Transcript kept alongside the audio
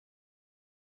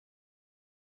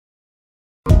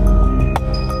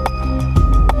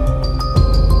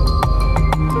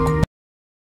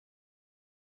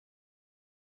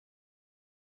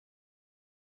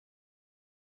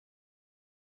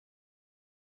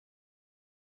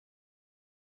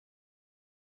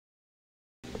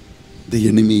The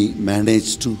enemy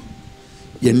managed to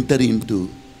enter into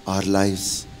our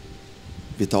lives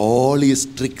with all his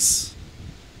tricks,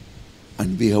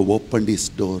 and we have opened his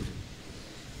door.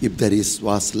 If there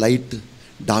was light,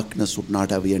 darkness would not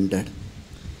have ended.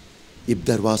 If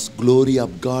there was glory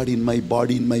of God in my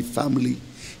body, in my family,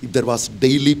 if there was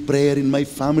daily prayer in my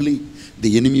family,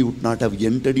 the enemy would not have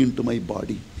entered into my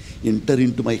body, entered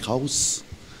into my house.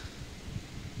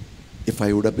 If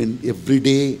I would have been every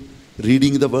day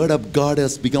reading the word of God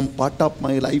has become part of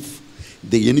my life,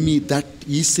 the enemy that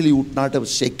easily would not have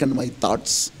shaken my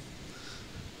thoughts.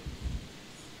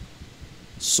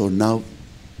 So now,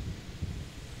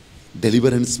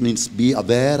 deliverance means be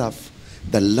aware of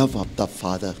the love of the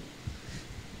Father,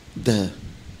 the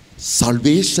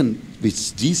salvation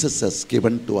which Jesus has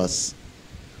given to us,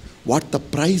 what the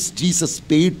price Jesus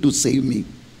paid to save me,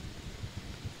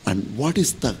 and what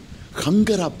is the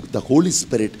hunger of the Holy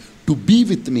Spirit to be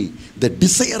with me, the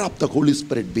desire of the Holy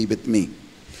Spirit be with me.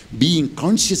 Being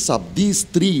conscious of these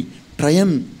three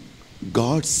triune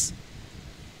God's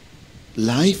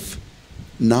life,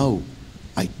 now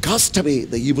I cast away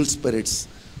the evil spirits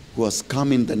who has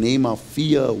come in the name of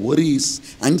fear,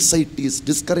 worries, anxieties,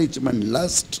 discouragement,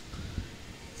 lust,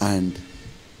 and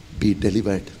be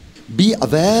delivered. Be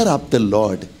aware of the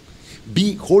Lord.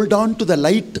 Hold on to the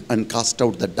light and cast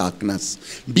out the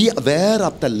darkness. Be aware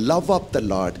of the love of the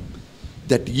Lord,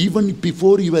 that even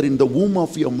before you were in the womb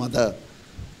of your mother,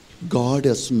 God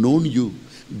has known you.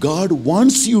 God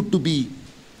wants you to be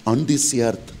on this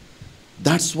earth.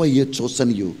 That's why He has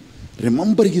chosen you.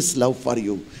 Remember His love for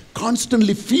you.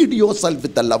 Constantly feed yourself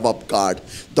with the love of God.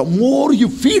 The more you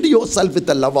feed yourself with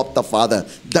the love of the Father,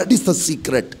 that is the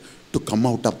secret to come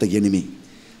out of the enemy.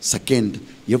 Second,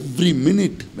 every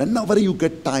minute, whenever you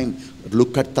get time,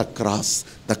 look at the cross.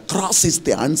 The cross is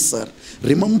the answer.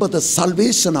 Remember the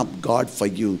salvation of God for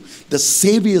you, the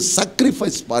Savior's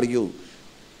sacrifice for you.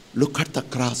 Look at the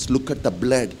cross, look at the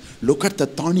blood, look at the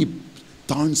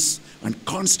thorns, and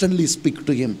constantly speak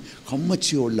to Him. How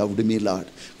much you loved me, Lord.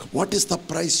 What is the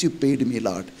price you paid me,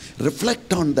 Lord?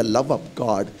 Reflect on the love of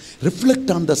God.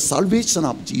 Reflect on the salvation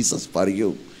of Jesus for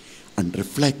you. And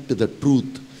reflect the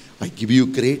truth. I give you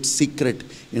great secret.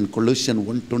 In Colossians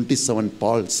 1:27,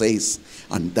 Paul says,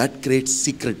 and that great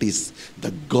secret is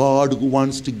the God who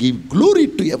wants to give glory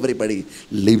to everybody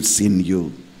lives in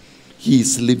you. He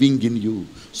is living in you.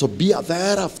 So be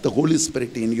aware of the Holy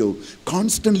Spirit in you.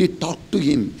 Constantly talk to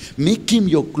Him. Make Him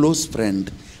your close friend.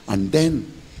 And then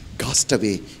cast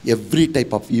away every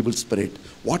type of evil spirit.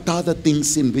 What are the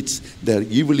things in which the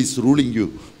evil is ruling you?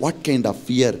 What kind of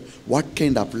fear? What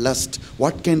kind of lust?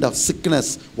 What kind of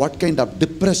sickness? What kind of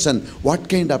depression? What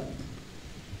kind of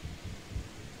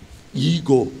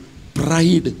ego,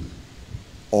 pride?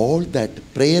 All that,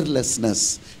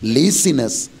 prayerlessness,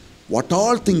 laziness, what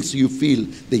all things you feel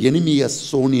the enemy has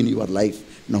sown in your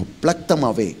life, now pluck them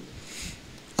away.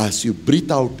 As you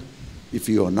breathe out, if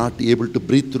you are not able to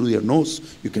breathe through your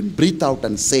nose, you can breathe out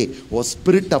and say, oh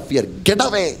spirit of fear, get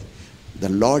away. The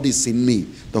Lord is in me.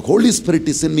 The Holy Spirit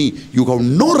is in me. You have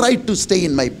no right to stay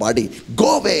in my body.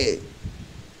 Go away.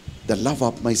 The love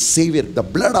of my Savior, the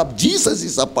blood of Jesus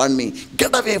is upon me.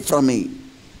 Get away from me.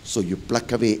 So you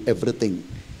pluck away everything.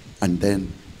 And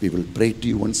then we will pray to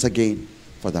you once again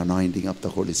for the anointing of the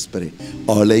Holy Spirit.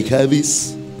 All I have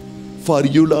is for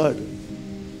you, Lord.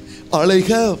 All I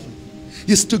have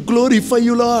is to glorify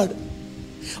you, Lord.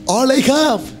 All I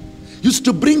have is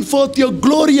to bring forth your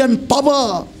glory and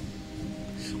power.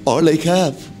 All I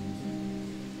have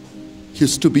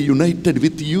is to be united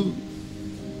with you.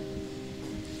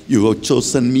 You have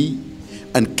chosen me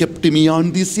and kept me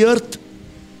on this earth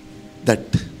that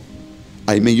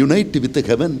I may unite with the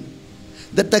heaven,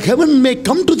 that the heaven may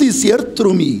come to this earth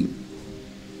through me.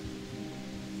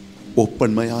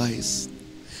 Open my eyes.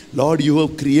 Lord, you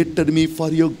have created me for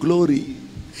your glory.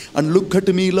 And look at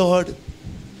me, Lord,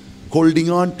 holding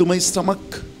on to my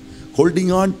stomach,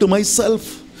 holding on to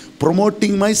myself,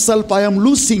 promoting myself. I am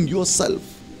losing yourself.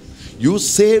 You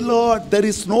say, Lord, there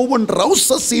is no one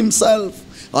rouses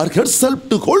himself or herself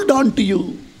to hold on to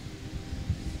you.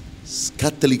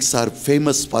 Catholics are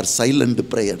famous for silent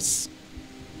prayers.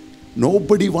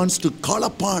 Nobody wants to call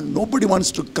upon, nobody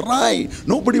wants to cry,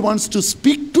 nobody wants to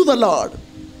speak to the Lord.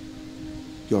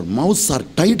 Your mouths are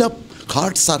tied up,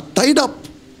 hearts are tied up.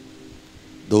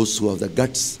 Those who have the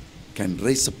guts can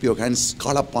raise up your hands,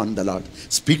 call upon the Lord.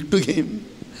 Speak to Him.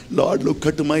 Lord, look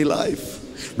at my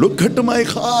life. Look at my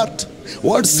heart.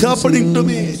 What's happening to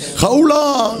me? How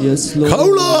long? Yes, Lord. How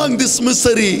long this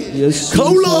misery? Yes,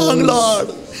 how long, Jesus. Lord?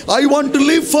 I want to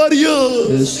live for you.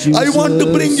 Yes, I want to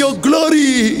bring Jesus. your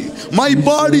glory. My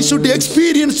body should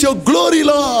experience your glory,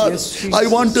 Lord. Yes, Jesus. I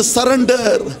want to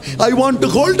surrender. I want to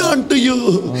hold on to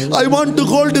you. I want to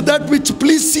hold that which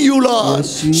pleases you, Lord.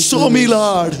 Yes, Jesus. Show me,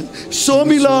 Lord. Show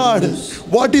me, Lord,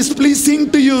 what is pleasing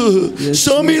to you. Yes,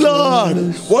 Show me, Lord,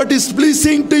 Jesus. what is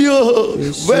pleasing to you.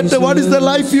 Yes, What is the Jesus.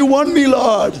 life you want me,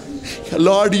 Lord?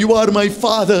 Lord, you are my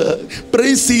Father.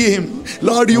 Praise Him.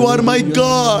 Lord, you are my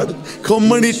God. How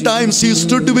many times you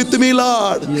stood with me,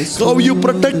 Lord. Yes, How you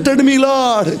protected me,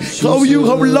 Lord. How you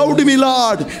have loved me,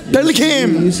 Lord. Tell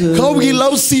Him Jesus. how He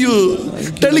loves you.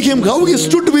 Tell Him how He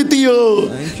stood with you.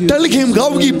 Thank you, Tell Him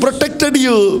how He Jesus. protected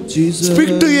you. Jesus.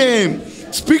 Speak to Him.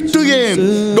 Speak to Him.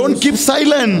 Jesus. Don't keep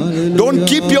silent. Hallelujah. Don't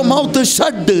keep your mouth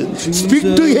shut. Speak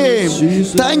to Him.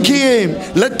 Jesus. Thank Him.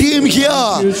 Let Him hear.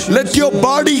 Let your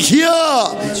body hear.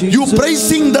 You Jesus.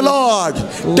 praising the Lord.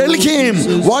 Tell Him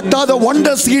Jesus. what are the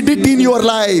wonders He did in your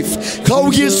life. How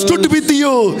He stood with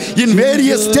you in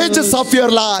various stages of your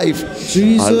life.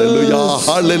 Jesus. Hallelujah.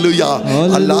 Hallelujah.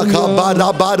 Allah ka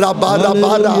bara bara bara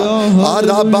bara.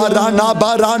 Ara bara na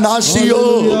bara na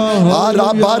shio.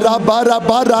 Ara bara bara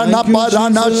bara na bara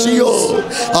na shio.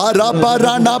 Ara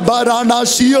bara na bara na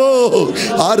shio.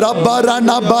 Ara bara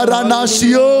na bara na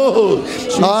shio.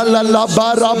 Allah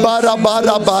bara bara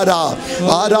bara bara.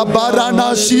 Ara bara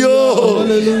na shio.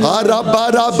 Ara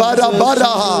bara bara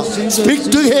bara.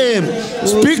 Speak to Him.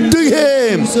 Speak to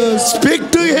Him.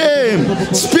 Speak to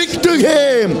Him. Speak to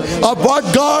Him of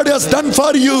what God has done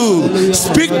for you.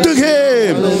 Speak to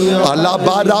Him. Allah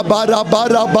bara bara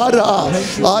bara bara.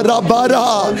 Ara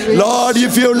bara. Lord,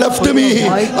 if you left me,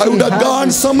 I would have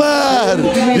gone somewhere.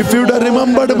 If you would have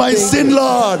remembered my sin,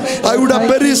 Lord, I would have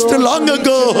perished long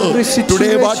ago.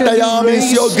 Today what I am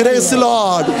is your grace,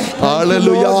 Lord.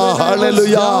 Hallelujah.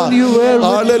 Hallelujah.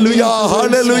 Hallelujah.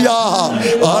 Hallelujah.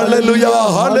 Hallelujah.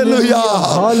 Hallelujah.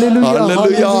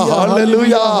 Hallelujah.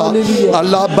 Hallelujah.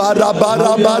 Allah bara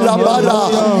bara bara bara.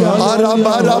 Ara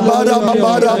bara bara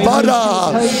bara bara.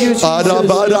 Ara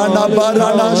bara na bara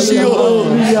na shio.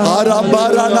 Ara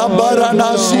bara na bara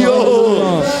na shio.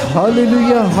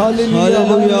 Hallelujah, hallelujah,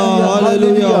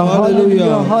 Hallelujah,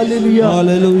 hallelujah, hallelujah.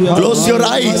 Hallelujah. Close your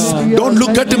eyes. Don't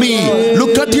look at me.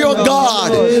 Look at your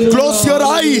God. Close your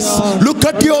eyes. Look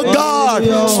at your God.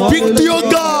 Speak to your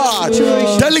God.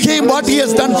 Tell Him what He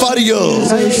has done for you.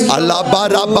 Allah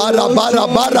bara bara bara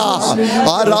bara.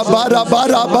 Ara bara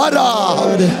bara bara.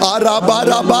 Ara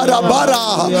bara bara bara.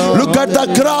 Look at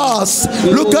the cross.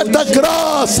 Look at the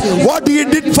cross. What He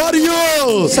did for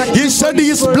you. He shed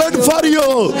His blood for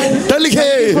you. Tell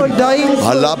Him.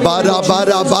 Allah bara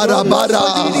bara bara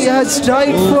bara. He has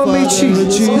died for me,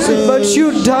 Jesus. But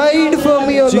you died for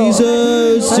me, O Lord.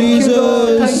 Jesus, Thank you, Lord.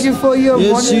 Jesus. Thank you for your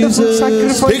Yes, wonderful Jesus.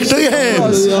 sacrifice. Speak to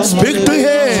Him. Speak to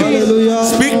Him. Hallelujah.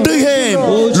 Speak to Him.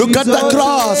 Look at the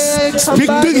cross. Speak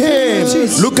to Him.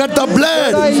 Look at the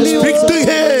blood. Speak to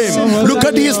Him. Look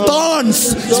at His thorns.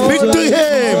 Speak to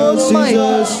Him. All my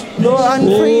Lord,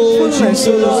 unfaithfulness,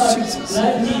 O Lord Jesus.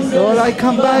 Lord, I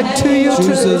come back to you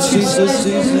today,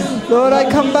 Jesus. Lord, I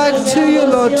come back to you,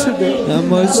 Lord, today.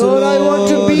 Lord, I want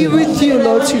to be with you,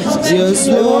 Lord Jesus. Yes,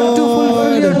 I want to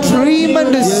fulfill your dream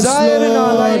and desire in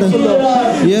our life, O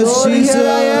Lord. Yes, Lord, Jesus. here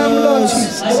I am, Lord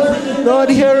Jesus. Lord,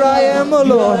 here I am, O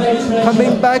Lord,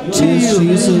 coming back to Yes, you.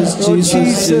 Jesus, Lord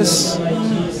Jesus,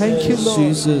 Jesus. Thank you, Lord.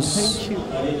 Jesus. Thank you.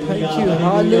 Thank you.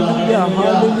 Hallelujah.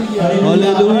 Hallelujah.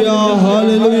 Hallelujah,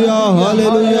 hallelujah,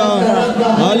 hallelujah,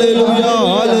 hallelujah,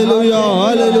 hallelujah,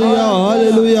 hallelujah,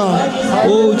 hallelujah.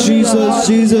 Oh Jesus,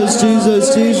 Jesus,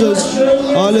 Jesus, Jesus.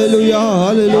 Hallelujah,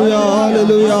 hallelujah,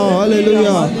 hallelujah,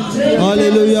 hallelujah,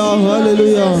 hallelujah,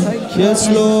 hallelujah. Yes,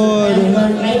 Lord.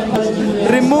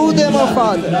 Remove them, O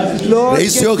Father. Lord,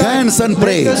 Raise get your back. hands and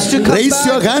pray. Make us to come Raise back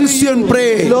your to hands you. and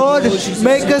pray. Lord,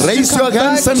 make us Raise to come your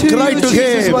hands back and to cry you, to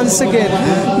Jesus, Him. once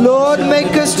again. Lord,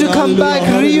 make us to come back,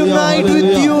 reunite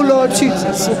with you, Lord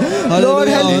Jesus. Lord,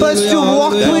 help us to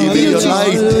walk with you,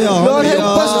 Jesus. Lord,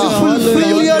 help us to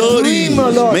fulfill your dream, O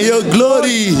Lord. May your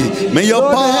glory, may your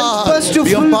Lord, help power us to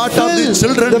be a part of the fulfill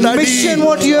children, the Daddy. mission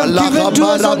what you have given to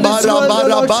us on this world, O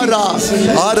Lord Jesus.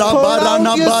 Pour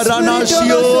out your spirit on us, O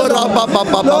Lord.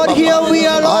 Lord, here we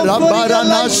are offering our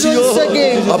lives once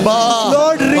again.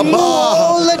 Lord, remove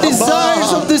all the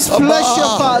desires of this flesh,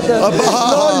 O Father.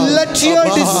 Lord, let your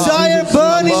desire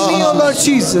burn in me, O Lord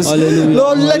Jesus.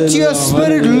 Lord, let your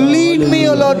spirit lead me,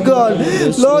 O Lord God.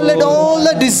 Lord, let all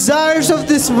the desires of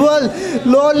this world,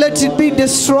 Lord, let it be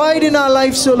destroyed in our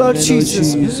lives, O Lord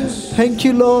Jesus. Thank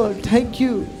you, Lord. Thank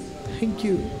you. Thank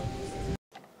you.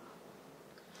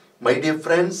 My dear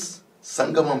friends,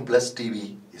 Sangamam Plus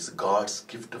TV is God's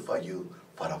gift for you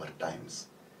for our times.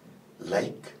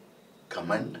 like,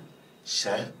 comment,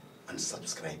 share and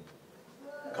subscribe.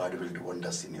 God will do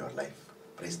wonders in your life.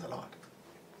 Praise the Lord.